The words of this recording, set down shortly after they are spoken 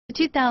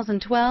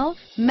2012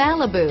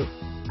 Malibu.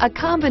 A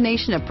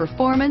combination of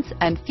performance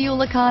and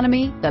fuel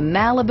economy, the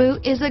Malibu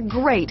is a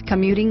great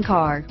commuting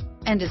car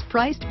and is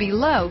priced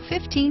below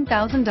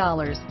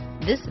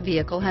 $15,000. This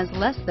vehicle has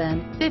less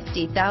than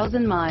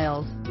 50,000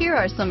 miles. Here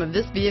are some of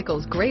this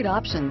vehicle's great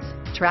options: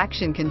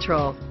 traction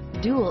control,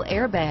 dual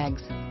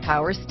airbags,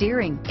 power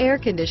steering, air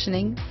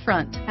conditioning,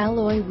 front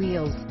alloy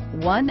wheels,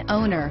 one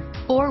owner,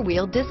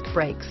 four-wheel disc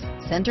brakes,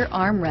 center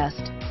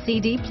armrest,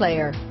 CD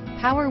player,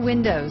 power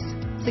windows,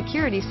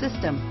 security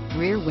system,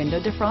 rear window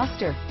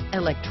defroster,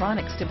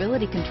 electronic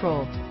stability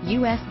control,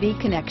 USB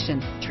connection,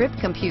 trip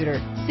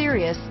computer,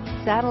 Sirius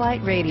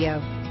Satellite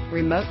Radio,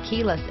 remote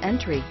keyless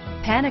entry,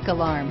 panic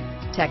alarm,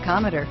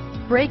 tachometer,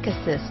 brake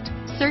assist.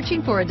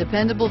 Searching for a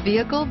dependable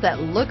vehicle that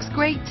looks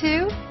great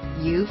too?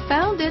 You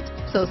found it,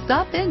 so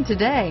stop in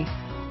today.